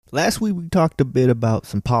Last week we talked a bit about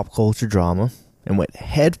some pop culture drama and went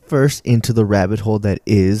headfirst into the rabbit hole that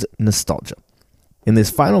is nostalgia. In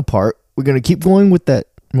this final part, we're going to keep going with that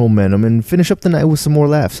momentum and finish up the night with some more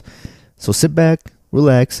laughs. So sit back,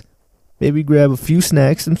 relax, maybe grab a few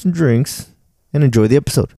snacks and some drinks, and enjoy the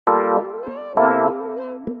episode.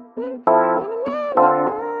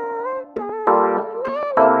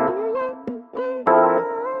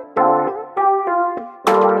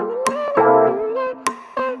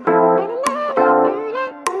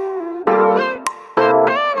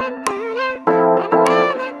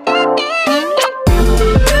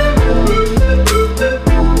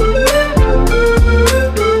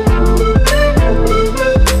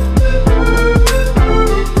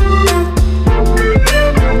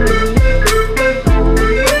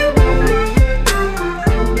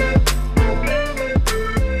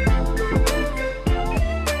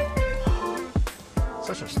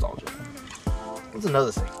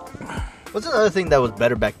 What's another thing that was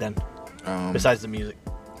better back then, besides the music?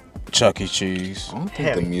 Chuck E. Cheese. I don't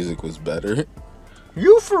think the music was better.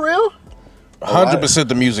 You for real? 100%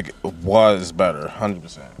 the music was better.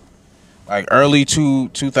 100%. Like early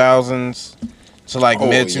 2000s to like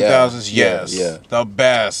mid 2000s, yes. Yeah. The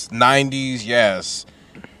best. 90s, yes.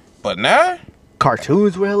 But now?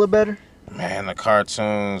 Cartoons were hella better. Man, the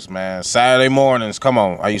cartoons, man. Saturday mornings, come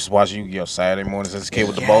on. I used to watch Yu-Gi-Oh! Saturday mornings as a kid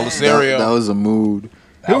with the bowl of cereal. That was a mood.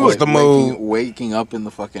 That was the mood. Waking up in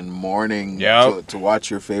the fucking morning to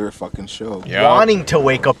watch your favorite fucking show. Yep. Wanting to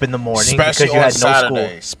wake up in the morning especially because you had Saturday. no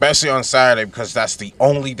school. Especially on Saturday because that's the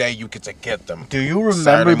only day you get to get them. Do you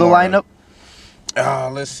remember the lineup?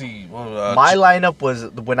 Let's see. My lineup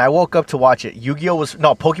was, when I woke up to watch it,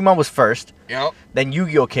 Pokemon was first. Yep. Then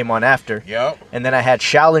Yu-Gi-Oh! Came on after. Yep. And then I had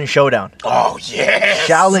Shaolin Showdown. Oh, yes.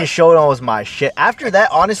 Shaolin Showdown was my shit. After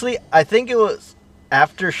that, honestly, I think it was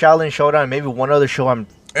after Shaolin Showdown, maybe one other show I'm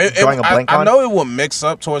drawing a blank on. I know it would mix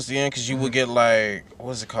up towards the end because you would get like,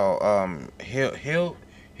 what's it called? Hill.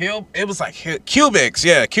 It was like Cubics.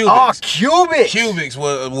 Yeah, Cubics. Oh, Cubics. Cubics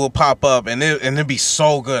will pop up and it'd be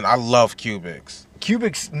so good. I love Cubics.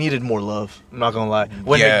 Cubics needed more love. I'm not gonna lie.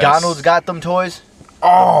 When McDonald's got them toys.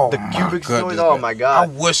 Oh, the Cubics toys. Oh my god.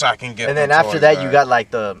 I wish I can get. And then after that, you got like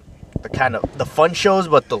the kind of the fun shows,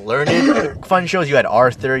 but the learned fun shows. You had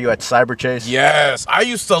Arthur, you had Cyber Chase. Yes, I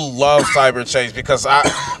used to love Cyber Chase because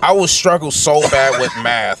I would struggle so bad with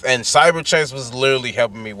math, and Cyber Chase was literally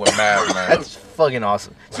helping me with math, man. That's fucking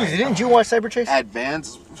awesome. Susie, didn't you watch Cyber Chase?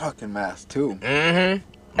 Advanced fucking math too.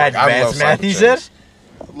 Mm-hmm. Advanced math, he said.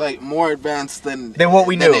 Like more advanced than what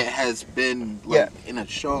we knew. It has been in a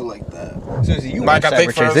show like that. Susie, you like watched I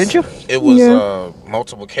think Cyber Chase, didn't you? It was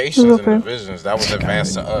multiplications and divisions. That was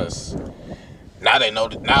advanced to us. Now they know.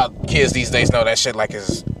 Now kids these days know that shit like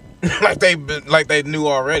it's like they knew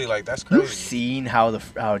already. Like that's crazy. You've seen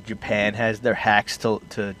how Japan has their hacks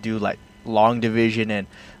to do like long division and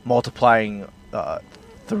multiplying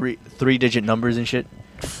three-digit numbers and shit.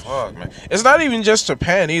 Fuck, man. It's not even just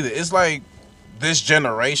Japan either. It's like this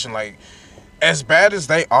generation, like as bad as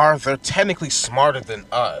they are, they're technically smarter than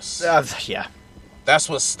us. Yeah. That's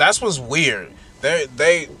what's weird. They're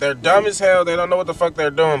dumb as hell. They don't know what the fuck they're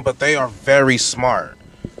doing, but they are very smart.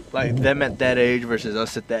 Like them at that age versus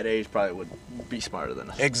us at that age probably would be smarter than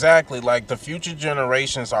us. Exactly. Like the future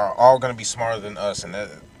generations are all gonna be smarter than us, and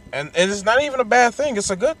it's not even a bad thing. It's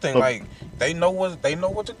a good thing. Like they know what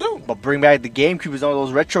to do. But bring back the GameCube and all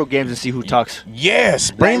those retro games and see who talks.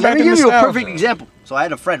 Yes. Let me give you a perfect example. So I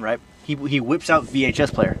had a friend, right? He whips out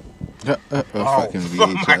VHS player. Fucking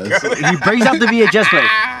VHS. He brings out the VHS player.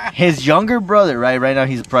 His younger brother, right now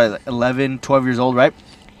he's probably like 11, 12 years old, right?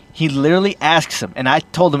 He literally asks him, and I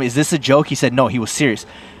told him, is this a joke? He said, no, he was serious.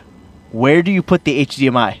 Where do you put the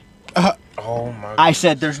HDMI? Oh my God. I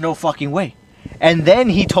said, there's no fucking way. And then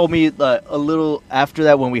he told me a little after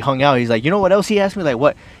that when we hung out, he's like, you know what else he asked me? Like,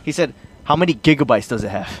 what? He said, how many gigabytes does it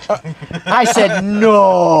have? I said,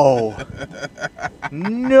 no.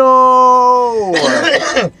 No.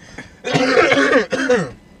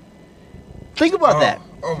 Think about that.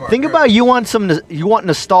 Think about you want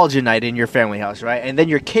nostalgia night in your family house, right? And then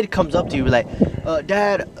your kid comes up to you like,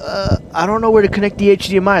 Dad, I don't know where to connect the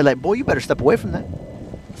HDMI. Like, boy, you better step away from that.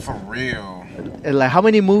 For real. And like, how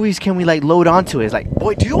many movies can we like load onto it? It's like,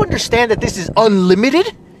 boy, do you understand that this is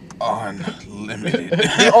unlimited? Unlimited.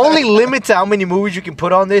 The only limit to how many movies you can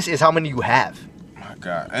put on this is how many you have. My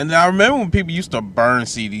God. And I remember when people used to burn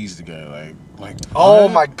CDs together, like. Oh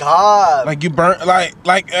my God. Like you burn,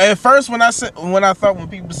 like at first when when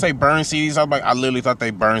people say burn CDs, I literally thought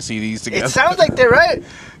they burn CDs together. It sounds like they're right.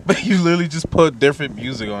 But you literally just put different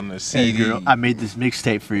music on the CD. Hey girl, I made this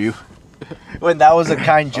mixtape for you. When that was a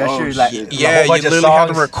kind gesture, like yeah, you literally had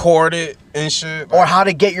to record it and shit. Or how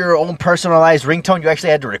to get your own personalized ringtone, you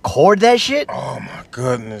actually had to record that shit. Oh my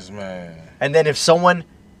goodness, man. And then if someone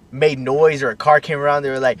made noise or a car came around, they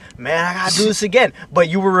were like, man, I gotta do this again. But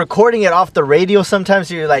you were recording it off the radio sometimes,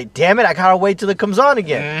 so you're like, damn it, I gotta wait till it comes on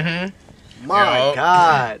again. My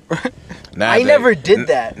God. I never did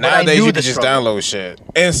that. Nowadays you can just download shit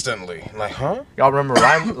instantly. Like, huh? Y'all remember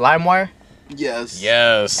LimeWire?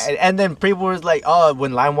 Yes. And then people was like, oh,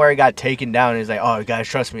 when LimeWire got taken down, it's like, oh, guys,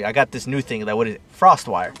 trust me, I got this new thing. Like, what is it?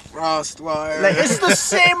 FrostWire. Like, it's the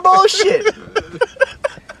same bullshit.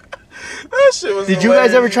 That shit was Did you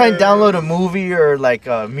guys ever try and download a movie or like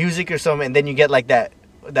music or something, and then you get like that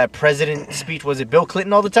president speech? Was it Bill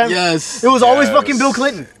Clinton all the time? Yes. It was always fucking Bill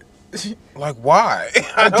Clinton. Like, why?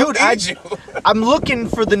 Dude, I'm looking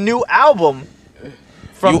for the new album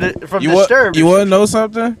from Disturbed. You want to know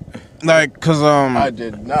something? Like, cause I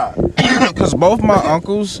did not. Cause both my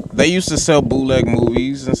uncles, they used to sell bootleg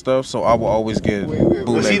movies and stuff, so I will always get bootleg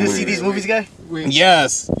Was he the movies. CDs movies guy?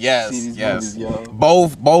 Yes. Movies,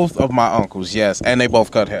 Both of my uncles, yes, and they both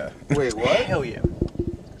cut hair. Wait, what? Hell yeah.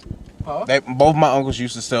 Huh? Both my uncles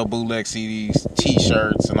used to sell bootleg CDs,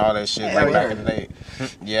 T-shirts, and all that shit back in the day.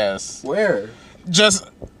 Yes. Where? Just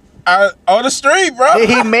on the street, bro.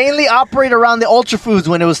 He mainly operated around the Ultra Foods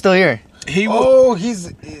when it was still here.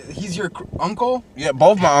 He's your uncle? Yeah,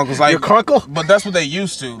 both my uncles. Like your crunkle? But that's what they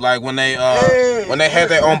used to. Like when they had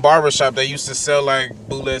their own barbershop, they used to sell like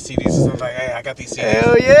bootleg CDs and stuff. Like, hey, I got these CDs.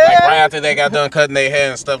 Hell yeah! Like right after they got done cutting their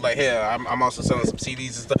hair and stuff. Like, here, I'm also selling some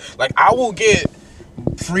CDs and stuff. Like, I will get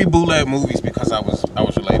free bootleg movies because I was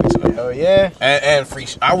related to them. Hell yeah! And free.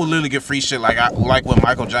 I would literally get free shit. Like when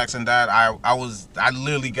Michael Jackson died, I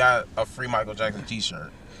literally got a free Michael Jackson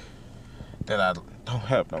T-shirt that I don't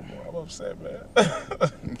have no more. I'm upset,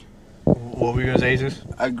 man. What were you gonna say, Jesus?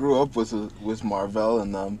 I grew up with Marvel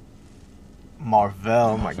and them. Marvel,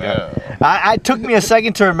 oh my God. I took me a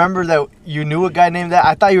second to remember that you knew a guy named that.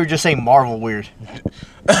 I thought you were just saying Marvel weird.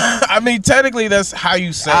 I mean, technically, that's how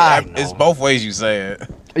you say it. It's both ways you say it.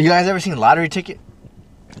 You guys ever seen Lottery Ticket?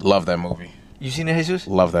 Love that movie. You seen it, Jesus?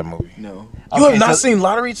 Love that movie. No. You have not seen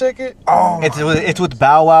Lottery Ticket? Oh, it's with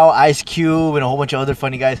Bow Wow, Ice Cube, and a whole bunch of other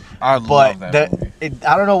funny guys. I love that movie.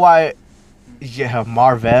 I don't know why you have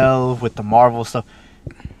Marvel with the Marvel stuff.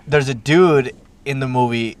 There's a dude in the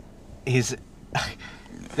movie.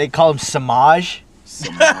 They call him Samaj.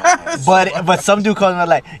 But some dude calls him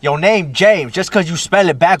like, your name James. Just because you spell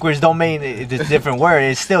it backwards don't mean it's a different word.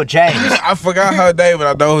 It's still James. I forgot her name, but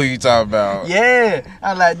I know who you talking about. Yeah.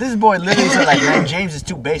 I'm like, this boy literally said like, man, James is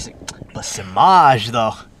too basic. But Samaj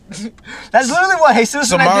though. That's literally what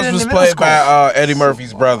Jesus and I did in the middle was school. played by Eddie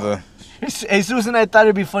Murphy's brother. Jesus and I thought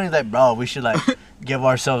it'd be funny, like, bro, we should like give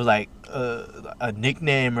ourselves like a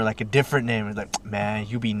nickname or like a different name. It's like, man,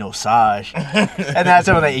 you be No Saj. And that's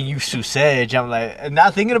when like, you Susage. I'm like,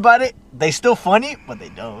 not thinking about it. They still funny, but they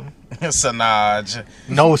don't. Sanaj.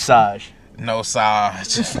 No Saj. No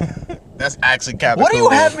Saj. That's actually kind of What cool. do you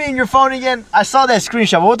have me in your phone again? I saw that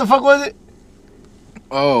screenshot. But what the fuck was it?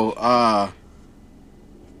 Oh,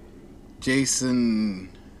 Jason,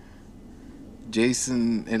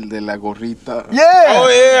 el de la gorrita. Yeah. Oh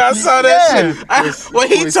yeah, I saw that shit. When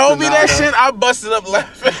he told me that shit, I busted up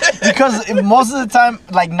laughing. Because most of the time,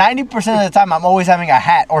 like 90% of the time, I'm always having a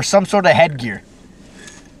hat or some sort of headgear.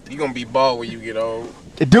 You gonna be bald when you get old.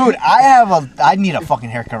 Dude, I need a fucking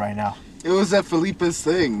haircut right now. It was at Felipe's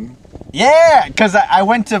thing. Yeah, because I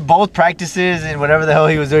went to both practices and whatever the hell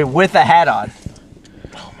he was doing with a hat on.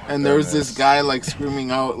 And there was this guy like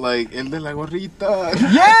screaming out like El de la gorrita.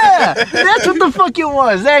 Yeah, that's what the fuck it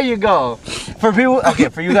was. There you go. For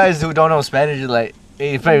you guys who don't know Spanish, it's like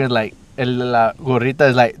El de la gorrita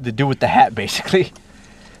is like the dude with the hat, basically.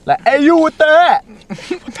 Like, hey, you with the hat.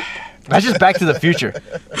 That's just Back to the Future.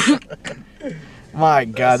 My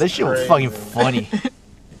God, this shit was fucking funny.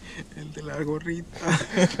 El de la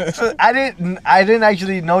gorrita. So I didn't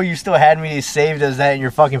actually know you still had me saved as that in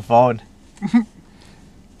your fucking phone.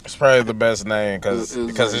 It's probably the best name because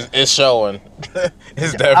it's showing.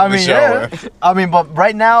 It's definitely showing. Yeah. I mean, but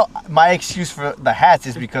right now my excuse for the hats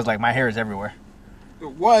is because like my hair is everywhere.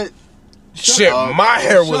 What? Shit, my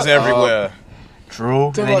hair was everywhere. True.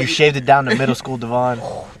 And then you shaved it down to middle school, Devon.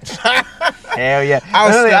 Hell yeah!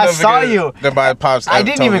 I saw you. I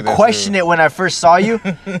didn't even question it when I first saw you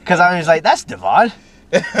because I was like, "That's Devon."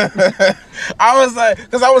 I was like,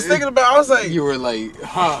 because I was thinking about, I was like, you were like,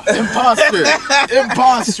 huh, imposter.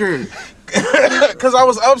 Because I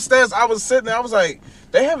was upstairs, I was sitting there, I was like,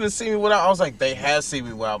 They haven't seen me without. I was like, they have seen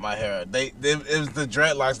me without my hair. It was the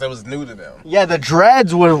dreadlocks that was new to them. Yeah, the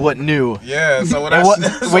dreads were what new. Yeah, so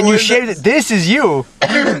when you shaved it, this is you.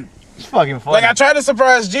 It's fucking funny. Like I tried to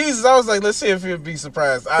surprise Jesus. I was like, let's see if he'll be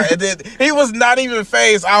surprised. And then he was not even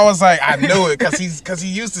phased. I was like, I knew it because he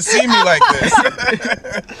used to see me like this.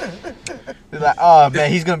 They're like, oh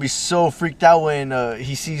man, he's gonna be so freaked out when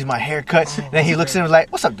he sees my haircut. Then he looks at him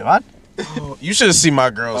like, "What's up, Devon?" You should have seen my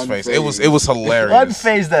girl's face. It was hilarious.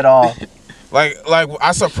 Unfazed at all. Like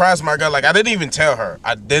I surprised my girl. Like I didn't even tell her.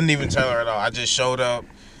 I didn't even tell her at all. I just showed up.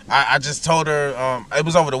 I just told her. It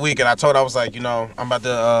was over the weekend. I told her I was like, I'm about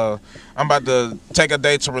to take a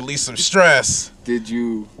day to release some stress. Did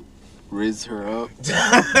you riz her up?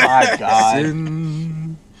 My God.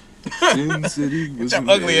 Sin City. Get your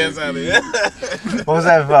ugly ass out of here. What was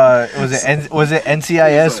that? Was it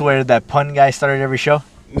NCIS where that pun guy started every show?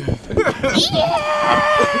 Yeah.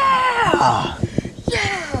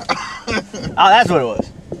 Oh, that's what it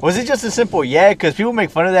was. Was it just a simple yeah? Because people make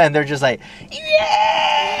fun of that and they're just like,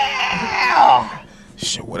 yeah.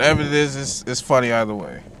 Shit, whatever it is, it's funny either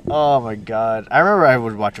way. Oh my God! I remember I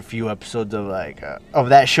would watch a few episodes of of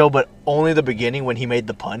that show, but only the beginning when he made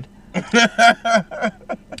the pun.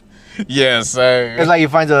 Yeah, same. It's like he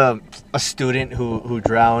finds a student who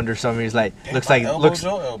drowned or something. He's like, looks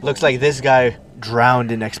like this guy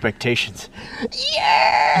drowned in expectations.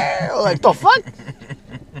 Yeah, like the fuck.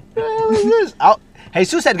 What is this?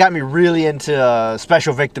 Jesus had got me really into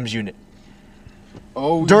Special Victims Unit.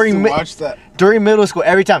 Oh, we used to watch that during middle school.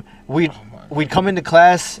 Every time we'd come into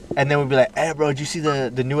class and then we'd be like, "Hey, bro, did you see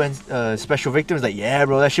the new Special Victims?" Like, yeah,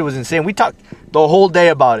 bro, that shit was insane. We talked the whole day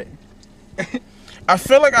about it. I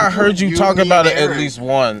feel like I heard you talk about it at least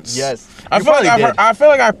once. Yes. I feel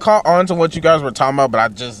like I caught on to what you guys were talking about, but I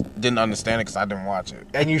just didn't understand it because I didn't watch it.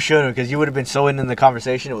 And you shouldn't, because you would have been so in the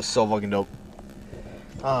conversation. It was so fucking dope.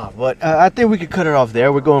 But I think we could cut it off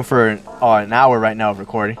there. We're going for an hour right now of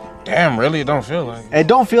recording. Damn, really? It don't feel like it. It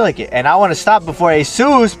don't feel like it. And I want to stop before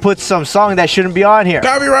Jesus puts some song that shouldn't be on here.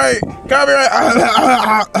 Copyright.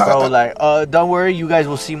 So, don't worry. You guys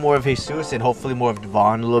will see more of Jesus and hopefully more of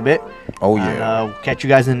Devon a little bit. Oh, yeah. And, catch you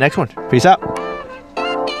guys in the next one. Peace out.